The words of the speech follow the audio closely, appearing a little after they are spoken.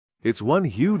It's one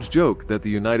huge joke that the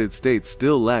United States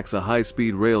still lacks a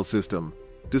high-speed rail system.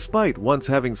 Despite once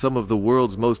having some of the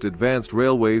world's most advanced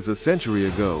railways a century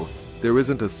ago, there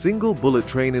isn't a single bullet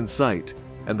train in sight,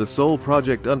 and the sole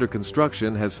project under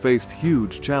construction has faced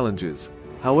huge challenges.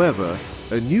 However,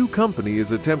 a new company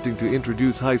is attempting to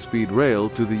introduce high-speed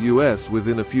rail to the US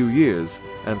within a few years,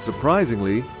 and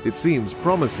surprisingly, it seems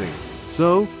promising.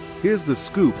 So, here's the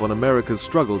scoop on America's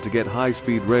struggle to get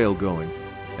high-speed rail going,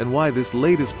 and why this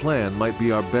latest plan might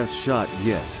be our best shot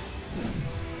yet.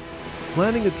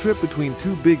 Planning a trip between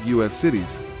two big US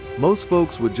cities, most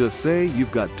folks would just say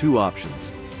you've got two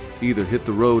options. Either hit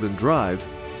the road and drive,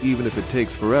 even if it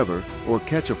takes forever, or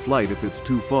catch a flight if it's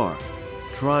too far.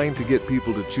 Trying to get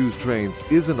people to choose trains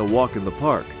isn't a walk in the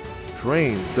park.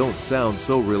 Trains don't sound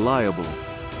so reliable.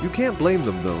 You can't blame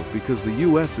them though, because the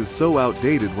US is so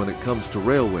outdated when it comes to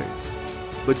railways.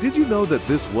 But did you know that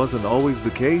this wasn't always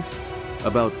the case?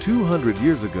 About 200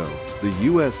 years ago, the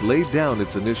US laid down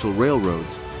its initial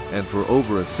railroads, and for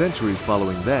over a century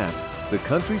following that, the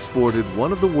country sported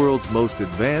one of the world's most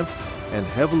advanced and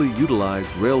heavily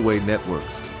utilized railway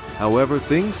networks. However,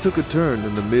 things took a turn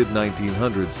in the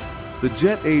mid-1900s. The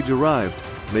jet age arrived,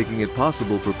 making it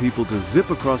possible for people to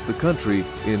zip across the country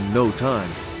in no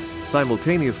time.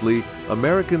 Simultaneously,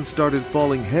 Americans started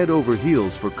falling head over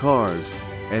heels for cars,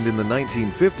 and in the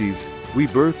 1950s, we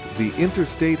birthed the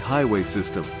interstate highway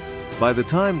system. By the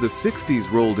time the 60s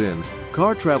rolled in,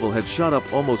 car travel had shot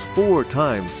up almost 4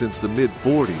 times since the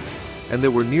mid-40s, and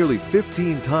there were nearly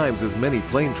 15 times as many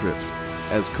plane trips.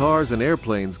 As cars and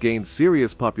airplanes gained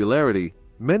serious popularity,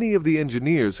 many of the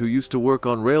engineers who used to work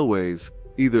on railways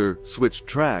either switched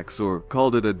tracks or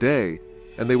called it a day,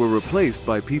 and they were replaced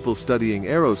by people studying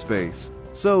aerospace.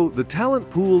 So the talent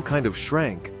pool kind of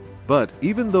shrank. But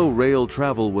even though rail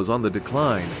travel was on the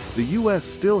decline, the US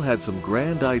still had some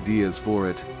grand ideas for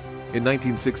it. In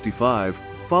 1965,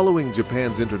 following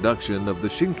Japan's introduction of the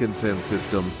Shinkansen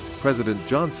system, President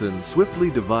Johnson swiftly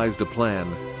devised a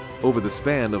plan. Over the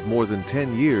span of more than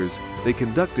 10 years, they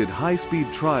conducted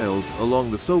high-speed trials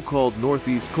along the so-called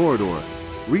Northeast Corridor,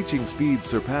 reaching speeds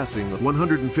surpassing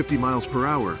 150 miles per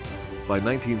hour. By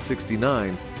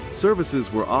 1969,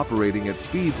 services were operating at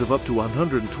speeds of up to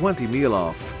 120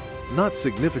 mph, not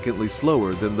significantly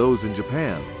slower than those in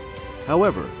Japan.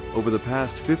 However, over the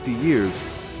past 50 years,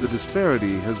 the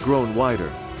disparity has grown wider.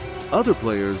 Other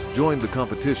players joined the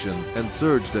competition and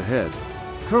surged ahead.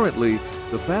 Currently,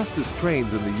 the fastest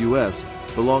trains in the US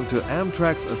belong to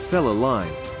Amtrak's Acela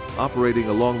line, operating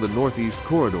along the Northeast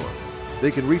Corridor. They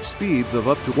can reach speeds of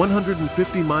up to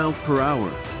 150 miles per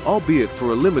hour, albeit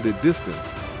for a limited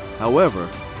distance. However,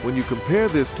 when you compare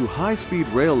this to high-speed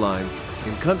rail lines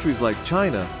in countries like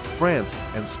China, France,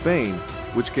 and Spain,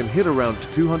 which can hit around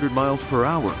 200 miles per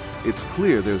hour, it's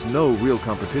clear there's no real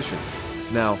competition.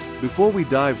 Now, before we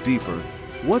dive deeper,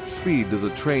 what speed does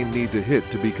a train need to hit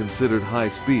to be considered high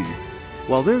speed?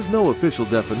 While there's no official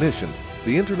definition,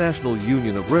 the International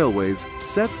Union of Railways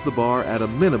sets the bar at a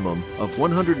minimum of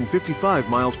 155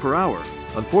 miles per hour.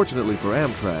 Unfortunately for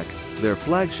Amtrak, their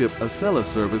flagship Acela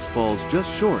service falls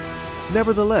just short.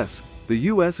 Nevertheless, the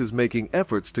US is making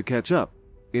efforts to catch up.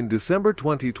 In December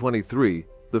 2023,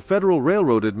 the Federal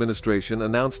Railroad Administration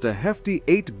announced a hefty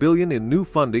 $8 billion in new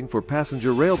funding for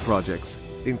passenger rail projects,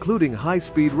 including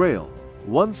high-speed rail.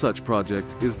 One such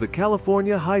project is the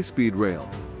California High-Speed Rail,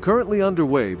 currently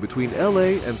underway between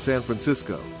LA and San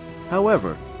Francisco.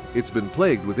 However, it's been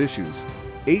plagued with issues.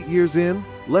 8 years in,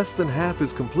 less than half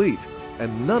is complete,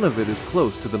 and none of it is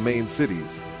close to the main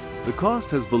cities. The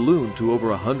cost has ballooned to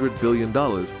over $100 billion,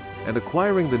 and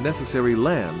acquiring the necessary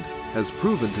land has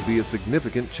proven to be a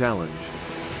significant challenge.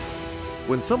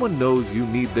 When someone knows you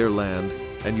need their land,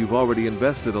 and you've already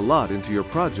invested a lot into your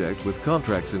project with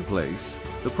contracts in place,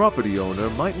 the property owner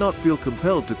might not feel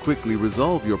compelled to quickly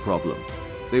resolve your problem.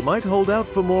 They might hold out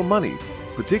for more money,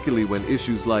 particularly when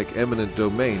issues like eminent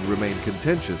domain remain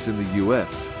contentious in the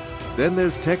US. Then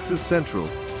there's Texas Central,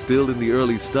 still in the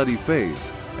early study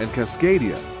phase, and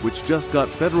Cascadia, which just got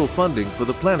federal funding for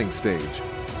the planning stage.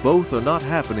 Both are not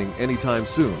happening anytime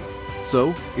soon.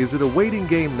 So, is it a waiting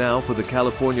game now for the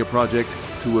California project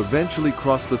to eventually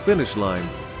cross the finish line,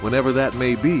 whenever that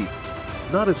may be?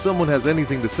 Not if someone has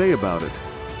anything to say about it.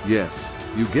 Yes,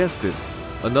 you guessed it.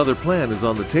 Another plan is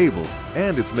on the table,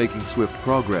 and it's making swift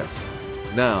progress.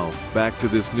 Now, back to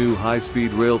this new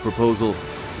high-speed rail proposal.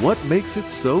 What makes it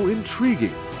so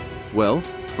intriguing? Well,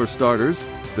 for starters,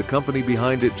 the company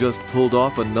behind it just pulled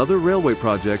off another railway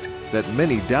project that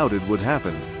many doubted would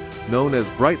happen. Known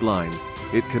as Brightline,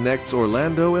 it connects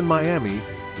Orlando and Miami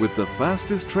with the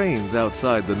fastest trains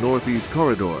outside the Northeast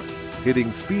Corridor,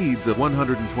 hitting speeds of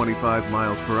 125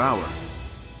 miles per hour.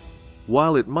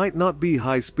 While it might not be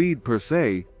high speed per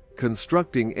se,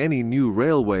 constructing any new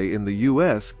railway in the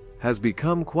US has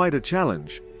become quite a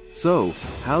challenge. So,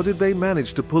 how did they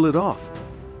manage to pull it off?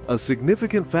 A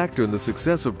significant factor in the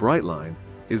success of Brightline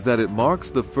is that it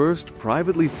marks the first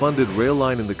privately funded rail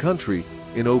line in the country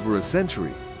in over a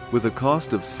century, with a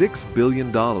cost of $6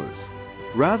 billion.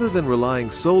 Rather than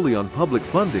relying solely on public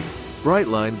funding,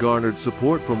 Brightline garnered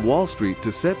support from Wall Street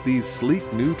to set these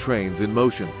sleek new trains in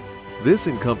motion. This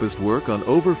encompassed work on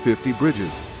over 50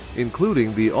 bridges,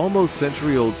 including the almost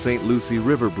century-old St. Lucie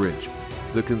River Bridge.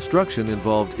 The construction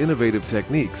involved innovative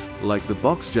techniques like the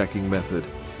box-jacking method,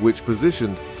 which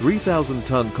positioned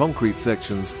 3,000-ton concrete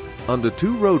sections under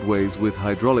two roadways with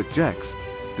hydraulic jacks.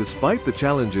 Despite the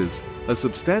challenges, a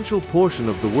substantial portion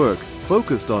of the work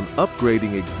focused on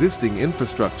upgrading existing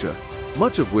infrastructure,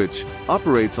 much of which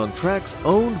operates on tracks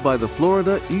owned by the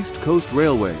Florida East Coast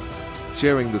Railway,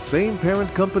 sharing the same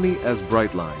parent company as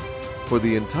Brightline. For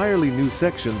the entirely new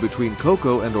section between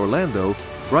Cocoa and Orlando,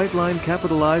 Brightline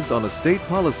capitalized on a state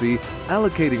policy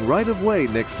allocating right-of-way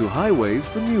next to highways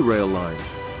for new rail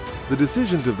lines. The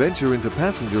decision to venture into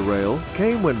passenger rail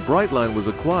came when Brightline was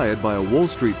acquired by a Wall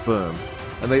Street firm,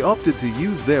 and they opted to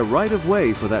use their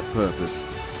right-of-way for that purpose.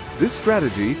 This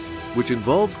strategy, which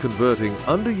involves converting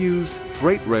underused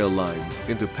freight rail lines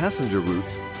into passenger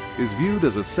routes, is viewed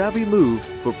as a savvy move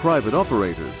for private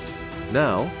operators.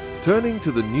 Now, turning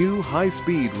to the new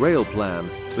high-speed rail plan,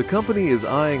 the company is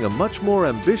eyeing a much more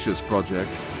ambitious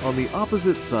project on the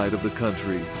opposite side of the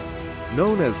country.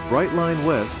 Known as Brightline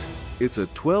West, it's a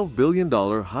 $12 billion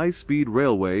high-speed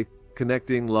railway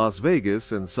connecting Las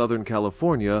Vegas and Southern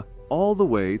California all the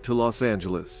way to Los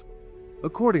Angeles.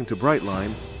 According to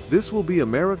Brightline, this will be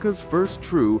America's first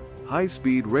true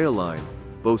high-speed rail line,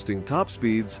 boasting top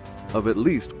speeds of at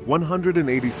least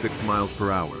 186 miles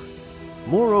per hour.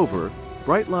 Moreover,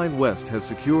 Brightline West has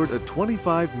secured a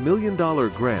 $25 million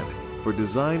grant for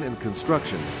design and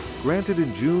construction, granted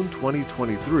in June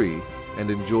 2023, and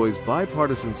enjoys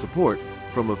bipartisan support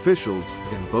from officials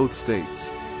in both states.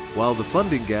 While the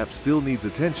funding gap still needs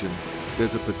attention,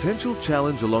 there's a potential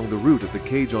challenge along the route at the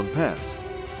Cajon Pass,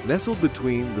 nestled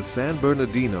between the San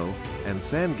Bernardino and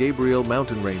San Gabriel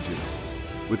mountain ranges.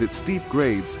 With its steep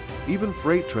grades, even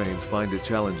freight trains find it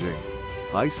challenging.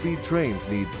 High-speed trains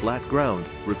need flat ground,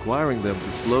 requiring them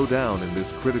to slow down in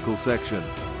this critical section.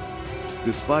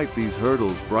 Despite these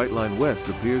hurdles, Brightline West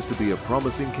appears to be a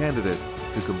promising candidate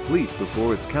to complete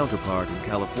before its counterpart in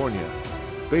California.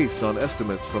 Based on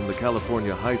estimates from the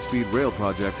California High-Speed Rail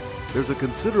Project, there's a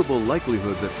considerable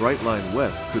likelihood that Brightline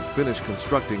West could finish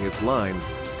constructing its line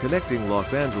connecting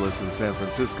Los Angeles and San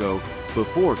Francisco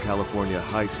before California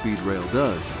High-Speed Rail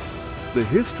does. The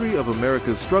history of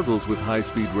America's struggles with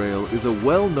high-speed rail is a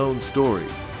well-known story,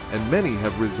 and many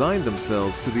have resigned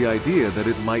themselves to the idea that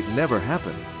it might never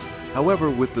happen.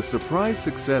 However, with the surprise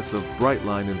success of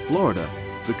Brightline in Florida,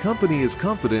 the company is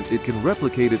confident it can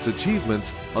replicate its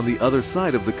achievements on the other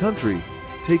side of the country,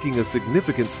 taking a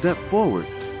significant step forward.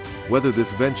 Whether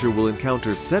this venture will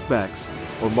encounter setbacks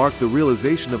or mark the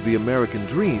realization of the American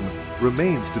dream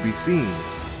remains to be seen.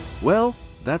 Well,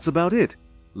 that's about it.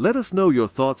 Let us know your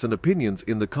thoughts and opinions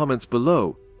in the comments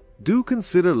below. Do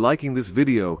consider liking this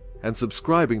video and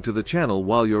subscribing to the channel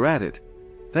while you're at it.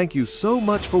 Thank you so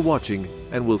much for watching,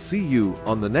 and we'll see you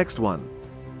on the next one.